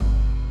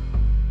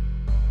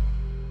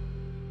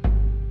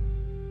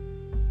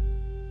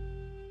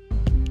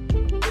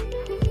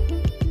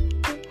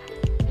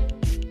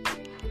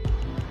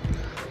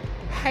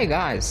Hey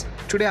guys,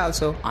 today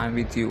also I'm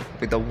with you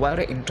with a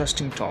very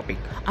interesting topic.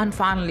 And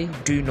finally,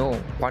 do you know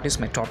what is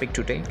my topic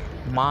today?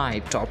 My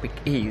topic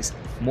is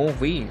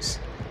movies.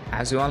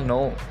 As you all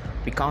know,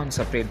 we can't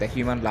separate the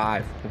human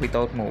life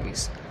without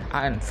movies.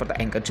 And for the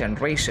younger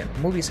generation,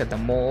 movies are the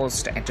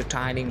most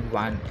entertaining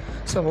one.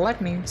 So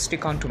let me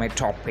stick on to my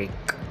topic.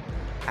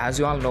 As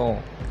you all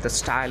know, the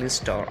stylish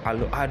star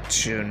Allu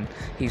Arjun,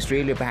 he's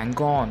really bang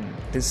on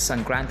this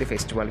Sankranti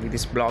festival with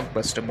his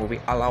blockbuster movie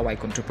Alla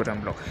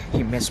Vaikuntapuramlo.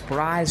 He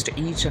mesmerized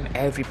each and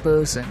every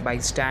person by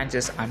his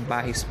dances and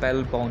by his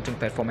spellbinding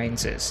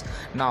performances.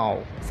 Now,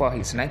 for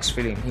his next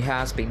film, he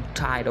has been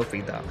tied up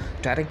with the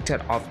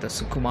director of the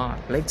Sukumar.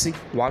 Let's see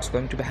what's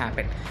going to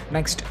happen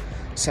next.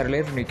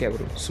 Saraleru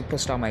Nikevaru,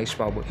 superstar Mahesh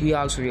Babu. He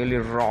also really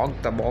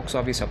rocked the box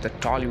office of the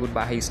Tollywood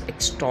by his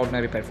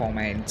extraordinary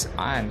performance,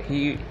 and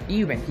he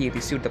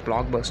received the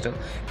blockbuster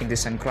in the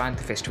Sankranti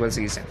festival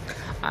season.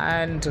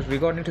 And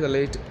regarding to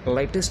the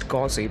latest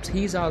gossips,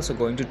 he's also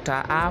going to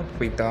tie up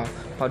with the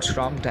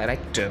Parshuram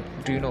director.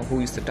 Do you know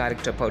who is the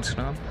director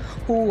Parshuram?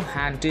 Who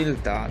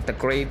handled the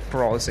great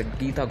project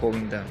Geeta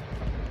Govinda?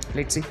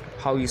 Let's see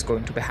how he's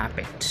going to be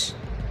happened.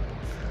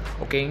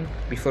 Okay,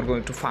 before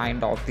going to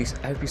find out this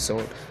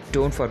episode,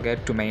 don't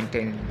forget to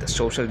maintain the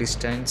social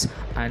distance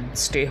and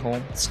stay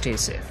home, stay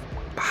safe.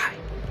 Bye.